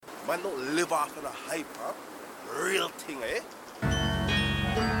Man don't live off of the hype, huh? Real thing, eh?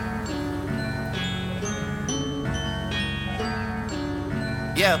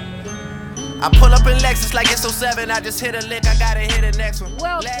 Yeah. I pull up in Lexus like it's 07. I just hit a lick, I gotta hit the next one.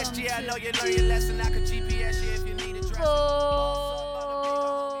 Welcome Last year I know you learned your lesson. I could GPS you if you need a dress.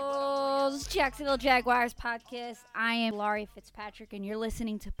 Jacksonville Jaguars podcast. I am Laurie Fitzpatrick, and you're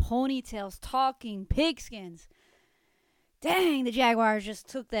listening to Ponytails Talking Pigskins. Dang, the Jaguars just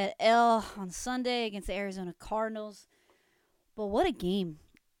took that L on Sunday against the Arizona Cardinals. But what a game.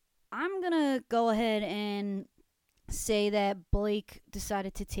 I'm going to go ahead and say that Blake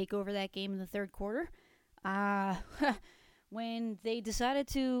decided to take over that game in the third quarter. When they decided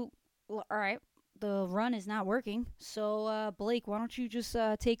to, all right, the run is not working. So, Blake, why don't you just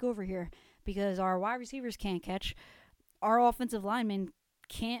take over here? Because our wide receivers can't catch. Our offensive linemen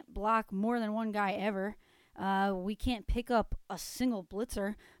can't block more than one guy ever. We can't pick up a single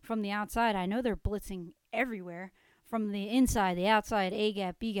blitzer from the outside. I know they're blitzing everywhere. From the inside, the outside,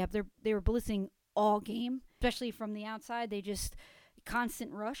 A-gap, B-gap. They were blitzing all game. Especially from the outside, they just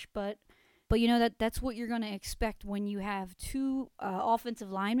constant rush. But you know, that's what you're going to expect when you have two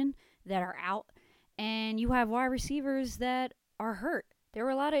offensive linemen that are out. And you have wide receivers that are hurt. There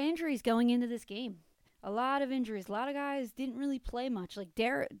were a lot of injuries going into this game. A lot of injuries. A lot of guys didn't really play much. Like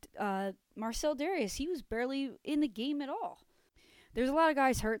Marcel Darius, he was barely in the game at all. There's a lot of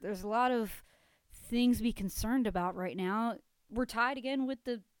guys hurt. There's a lot of things to be concerned about right now. We're tied again with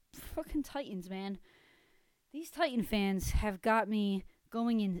the fucking Titans, man. These Titan fans have got me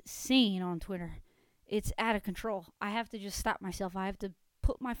going insane on Twitter. It's out of control. I have to just stop myself. I have to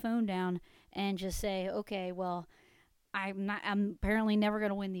put my phone down and just say, okay, well, I'm apparently never going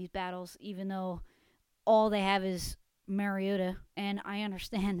to win these battles, even though all they have is Mariota, and I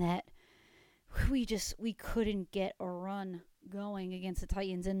understand that we couldn't get a run going against the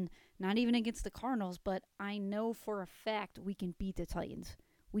Titans, and not even against the Cardinals, but I know for a fact we can beat the Titans.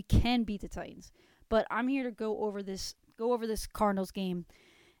 We can beat the Titans. But I'm here to go over this Cardinals game,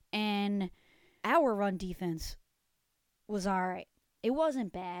 and our run defense was all right. It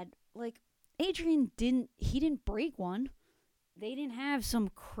wasn't bad. Like, Adrian didn't break one. They didn't have some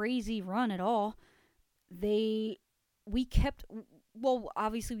crazy run at all.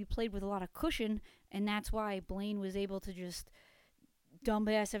 Obviously we played with a lot of cushion, and that's why Blaine was able to just dump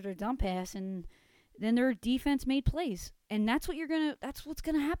pass after dump pass, and then their defense made plays. And that's what's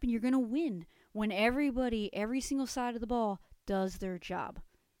gonna happen. You're gonna win when every single side of the ball does their job.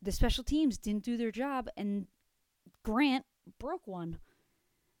 The special teams didn't do their job, and Grant broke one.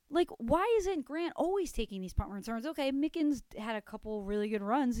 Like, why isn't Grant always taking these punt returns? Okay, Mickens had a couple really good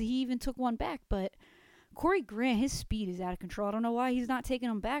runs. He even took one back, but Corey Grant, his speed is out of control. I don't know why he's not taking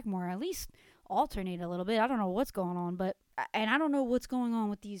them back more. At least alternate a little bit. I don't know what's going on, and I don't know what's going on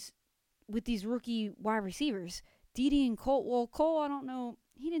with these rookie wide receivers. Dede and Cole. Well, Cole, I don't know.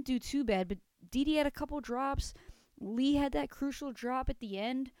 He didn't do too bad, but Dede had a couple drops. Lee had that crucial drop at the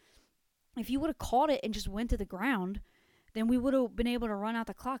end. If you would have caught it and just went to the ground, then we would have been able to run out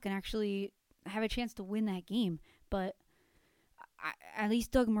the clock and actually have a chance to win that game. But at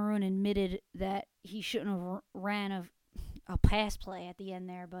least Doug Marrone admitted that he shouldn't have ran a pass play at the end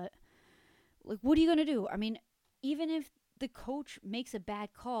there. But, like, what are you going to do? I mean, even if the coach makes a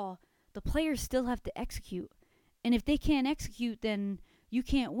bad call, the players still have to execute. And if they can't execute, then you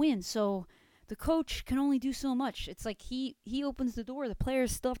can't win. So the coach can only do so much. It's like he opens the door. The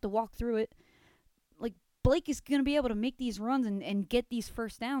players still have to walk through it. Like, Blake is going to be able to make these runs and get these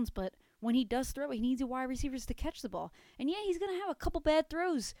first downs, but when he does throw, he needs the wide receivers to catch the ball. And yeah, he's going to have a couple bad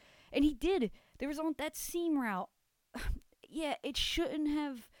throws. And he did. There was on that seam route. Yeah, it should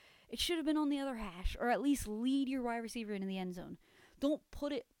have been on the other hash, or at least lead your wide receiver into the end zone. Don't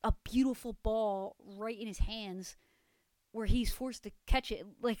put a beautiful ball right in his hands where he's forced to catch it,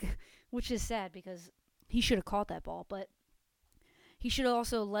 which is sad because he should have caught that ball, but he should have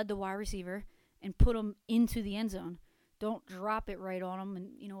also led the wide receiver and put him into the end zone. Don't drop it right on him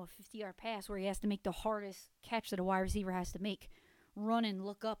and, a 50-yard pass where he has to make the hardest catch that a wide receiver has to make. Run and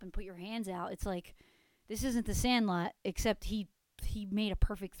look up and put your hands out. It's like, this isn't the Sandlot, except he made a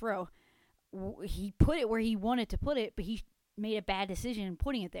perfect throw. He put it where he wanted to put it, but he made a bad decision in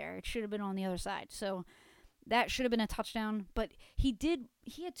putting it there. It should have been on the other side. So that should have been a touchdown, but he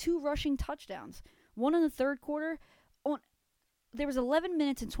had two rushing touchdowns. One in the third quarter. There was 11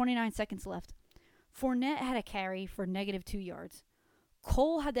 minutes and 29 seconds left. Fournette had a carry for -2 yards.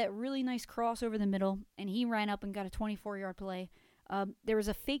 Cole had that really nice cross over the middle, and he ran up and got a 24-yard play. There was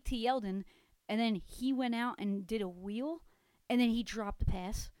a fake to Yeldon, and then he went out and did a wheel, and then he dropped the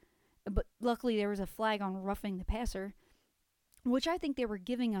pass. But luckily there was a flag on roughing the passer. which I think they were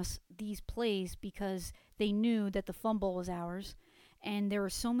giving us these plays because they knew that the fumble was ours, and there were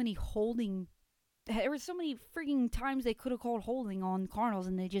so many holding. There were so many freaking times they could have called holding on Cardinals,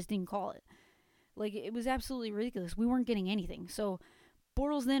 and they just didn't call it. Like, it was absolutely ridiculous. We weren't getting anything. So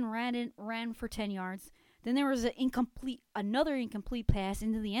Bortles then ran for 10 yards. Then there was another incomplete pass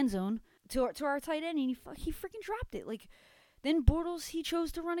into the end zone to our tight end, and he freaking dropped it. Like, then Bortles, he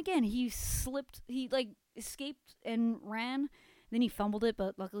chose to run again. He escaped and ran. Then he fumbled it,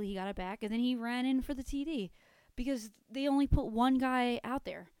 but luckily he got it back. And then he ran in for the TD because they only put one guy out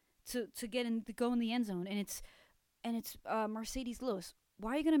there to go in the end zone, and it's Mercedes Lewis.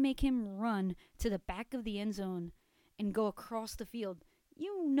 Why are you gonna make him run to the back of the end zone and go across the field?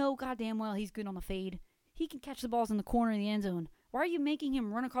 You know goddamn well he's good on the fade. He can catch the balls in the corner of the end zone. Why are you making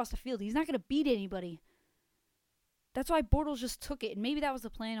him run across the field? He's not gonna beat anybody. That's why Bortles just took it, and maybe that was the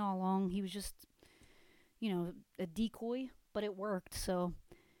plan all along. He was just, a decoy, but it worked. So,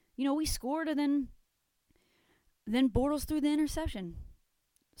 we scored, and then Bortles threw the interception.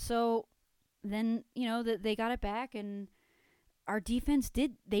 So then, they got it back, and our defense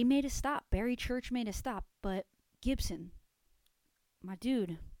they made a stop. Barry Church made a stop, but Gibson, my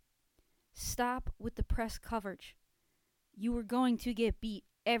dude, stop with the press coverage. You were going to get beat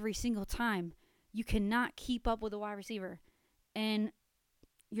every single time. You cannot keep up with a wide receiver, and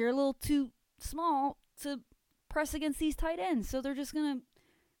you're a little too small to press against these tight ends, so they're just going to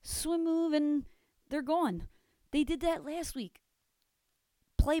swim move, and they're gone. They did that last week.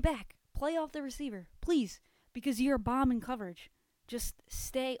 Play back. Play off the receiver, please, because you're bombing coverage. Just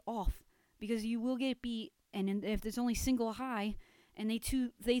stay off, because you will get beat, and if there's only single high, and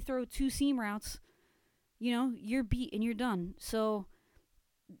they throw two seam routes, you're beat and you're done. So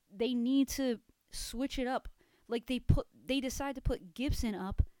they need to switch it up. Like, they decide to put Gibson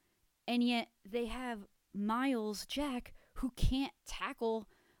up, and yet they have Miles Jack, who can't tackle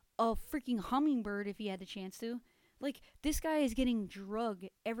a freaking hummingbird if he had the chance to. Like, this guy is getting drugged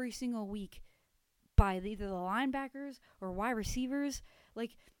every single week by either the linebackers or wide receivers.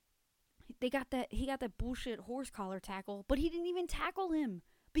 Like, he got that bullshit horse collar tackle, but he didn't even tackle him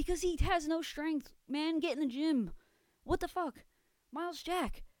because he has no strength. Man, get in the gym. What the fuck? Miles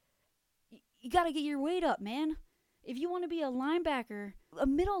Jack, you got to get your weight up, man. If you want to be a linebacker, a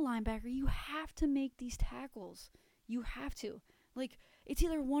middle linebacker, you have to make these tackles. You have to. Like, it's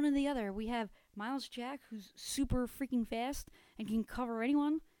either one or the other. We have Miles Jack, who's super freaking fast and can cover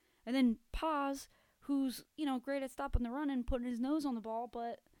anyone, and then Paz, who's, great at stopping the run and putting his nose on the ball,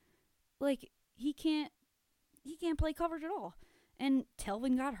 but, like, he can't play coverage at all. And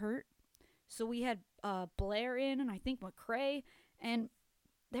Telvin got hurt, so we had Blair in, and I think McCray, and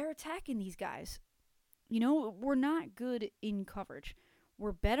they're attacking these guys. We're not good in coverage.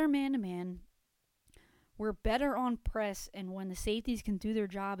 We're better man-to-man. We're better on press, and when the safeties can do their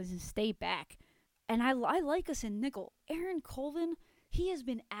job is to stay back. And I like us in nickel. Aaron Colvin, he has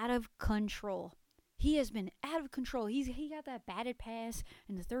been out of control. He got that batted pass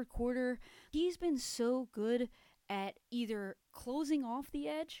in the third quarter. He's been so good at either closing off the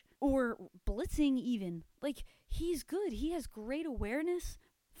edge or blitzing even. Like, he's good. He has great awareness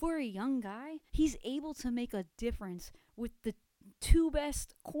for a young guy. He's able to make a difference with the two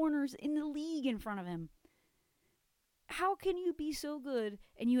best corners in the league in front of him. How can you be so good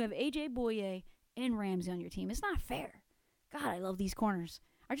and you have A.J. Boye and Ramsey on your team? It's not fair. God, I love these corners.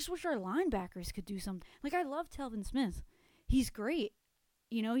 I just wish our linebackers could do something. Like, I love Telvin Smith. He's great.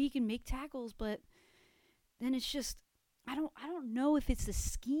 He can make tackles, but then it's just, I don't know if it's the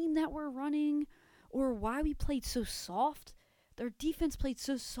scheme that we're running or why we played so soft. Their defense played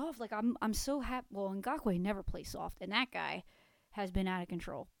so soft. Like, I'm so happy. Well, Ngakoue never plays soft, and that guy has been out of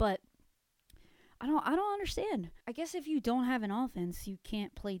control. But I don't understand. I guess if you don't have an offense, you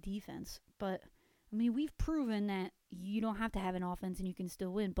can't play defense. But, we've proven that you don't have to have an offense and you can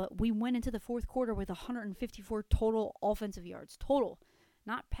still win. But we went into the fourth quarter with 154 total offensive yards. Total.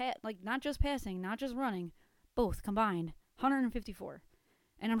 Not just passing, not just running. Both combined. 154.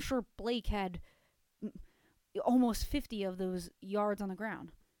 And I'm sure Blake had almost 50 of those yards on the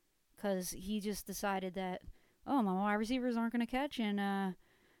ground. Because he just decided that, my wide receivers aren't going to catch, and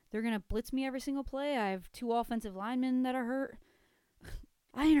they're going to blitz me every single play. I have 2 offensive linemen that are hurt.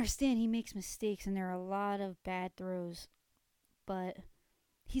 I understand he makes mistakes, and there are a lot of bad throws. But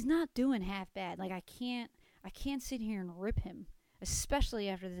he's not doing half bad. Like, I can't sit here and rip him, especially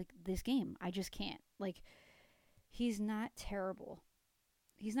after this game. I just can't. Like, he's not terrible.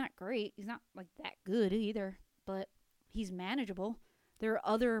 He's not great. He's not, that good either. But he's manageable. There are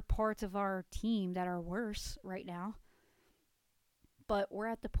other parts of our team that are worse right now. But we're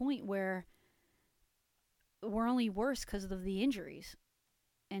at the point where we're only worse because of the injuries.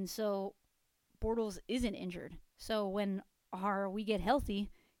 And so Bortles isn't injured. So when we get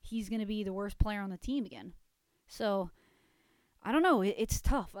healthy, he's going to be the worst player on the team again. So I don't know. It's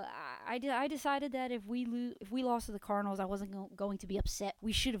tough. I decided that if we lost to the Cardinals, I wasn't going to be upset.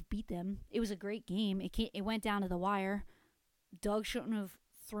 We should have beat them. It was a great game. It went down to the wire. Doug shouldn't have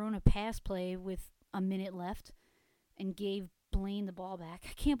thrown a pass play with a minute left and gave Blaine the ball back.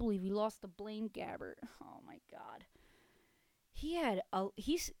 I can't believe we lost to Blaine Gabbert. Oh my God.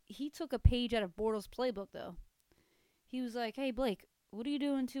 He took a page out of Bortles' playbook though. He was like, "Hey Blake, what are you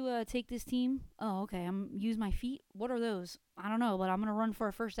doing to take this team?" "Oh, okay, I'm use my feet." "What are those?" "I don't know, but I'm gonna run for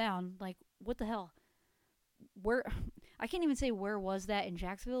a first down." Like, what the hell? Where? I can't even say where was that in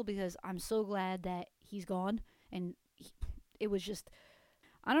Jacksonville because I'm so glad that he's gone. And it was just,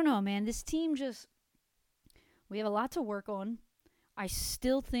 I don't know, man. This team we have a lot to work on. I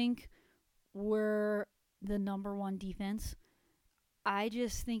still think we're the number one defense. I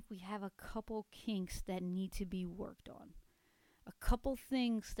just think we have a couple kinks that need to be worked on. A couple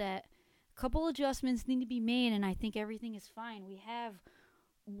adjustments need to be made, and I think everything is fine. We have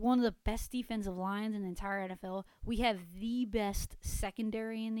one of the best defensive lines in the entire NFL. We have the best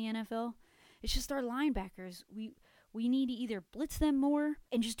secondary in the NFL. It's just our linebackers. We need to either blitz them more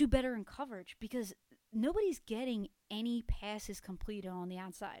and just do better in coverage because nobody's getting any passes completed on the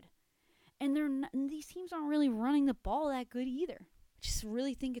outside. And these teams aren't really running the ball that good either. I just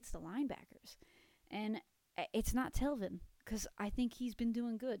really think it's the linebackers. And it's not Telvin because I think he's been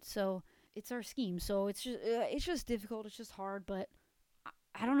doing good. So it's our scheme. So it's just difficult. It's just hard. But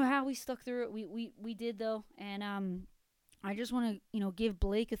I don't know how we stuck through it. We did, though. And I just want to give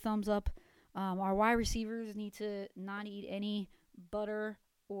Blake a thumbs up. Our wide receivers need to not eat any butter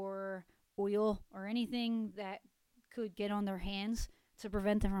or oil or anything that could get on their hands to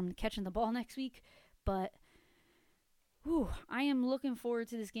prevent them from catching the ball next week. But I am looking forward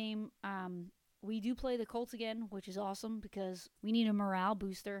to this game. We do play the Colts again, which is awesome because we need a morale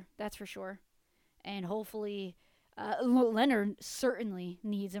booster, that's for sure. And hopefully, Leonard certainly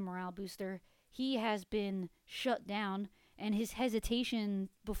needs a morale booster. He has been shut down, and his hesitation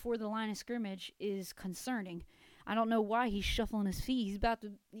before the line of scrimmage is concerning. I don't know why he's shuffling his feet.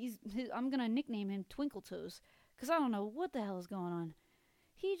 I'm going to nickname him Twinkle Toes because I don't know what the hell is going on.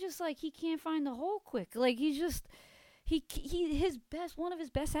 He just, he can't find the hole quick. One of his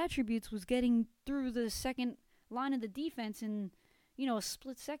best attributes was getting through the second line of the defense in, a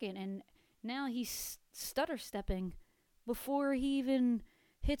split second. And now he's stutter stepping before he even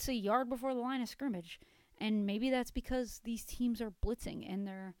hits a yard before the line of scrimmage. And maybe that's because these teams are blitzing and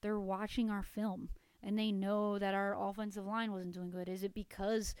they're watching our film and they know that our offensive line wasn't doing good. Is it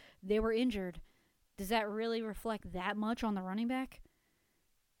because they were injured? Does that really reflect that much on the running back?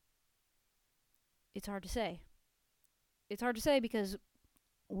 It's hard to say. It's hard to say because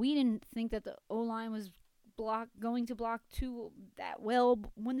we didn't think that the O-line was going to block too that well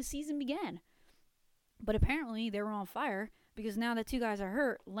when the season began. But apparently they were on fire because now that two guys are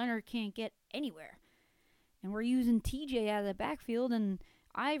hurt, Leonard can't get anywhere. And we're using TJ out of the backfield, and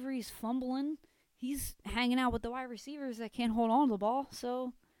Ivory's fumbling. He's hanging out with the wide receivers that can't hold on to the ball.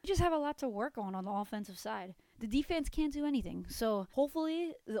 So we just have a lot to work on the offensive side. The defense can't do anything. So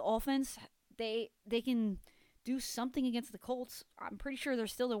hopefully the offense, they can do something against the Colts. I'm pretty sure they're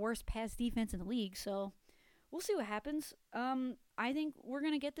still the worst pass defense in the league. So we'll see what happens. I think we're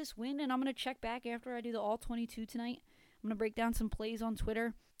going to get this win, and I'm going to check back after I do the All-22 tonight. I'm going to break down some plays on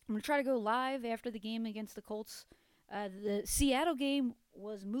Twitter. I'm going to try to go live after the game against the Colts. The Seattle game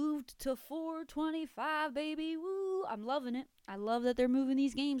was moved to 4:25, baby. Woo! I'm loving it. I love that they're moving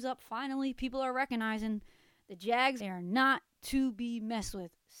these games up. Finally, people are recognizing the Jags are not to be messed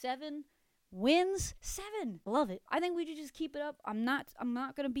with. 7 wins, 7. Love it. I think we should just keep it up. I'm not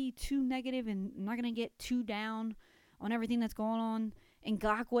going to be too negative, and I'm not going to get too down on everything that's going on.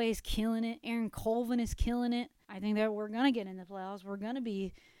 Ngakoue is killing it. Aaron Colvin is killing it. I think that we're going to get in the playoffs. We're going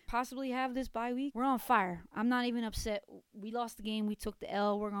to possibly have this bye week. We're on fire. I'm not even upset. We lost the game. We took the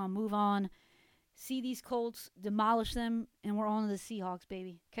L. We're going to move on. See these Colts, demolish them, and we're on to the Seahawks,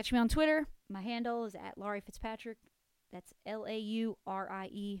 baby. Catch me on Twitter. My handle is at Laurie Fitzpatrick. That's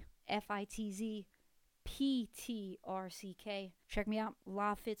LaurieFitzPatrick. Check me out,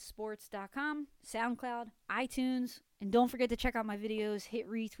 LawFitzSports.com, SoundCloud, iTunes, and don't forget to check out my videos. Hit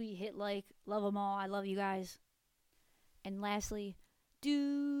retweet, hit like. Love them all. I love you guys. And lastly,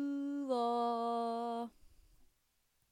 Duval.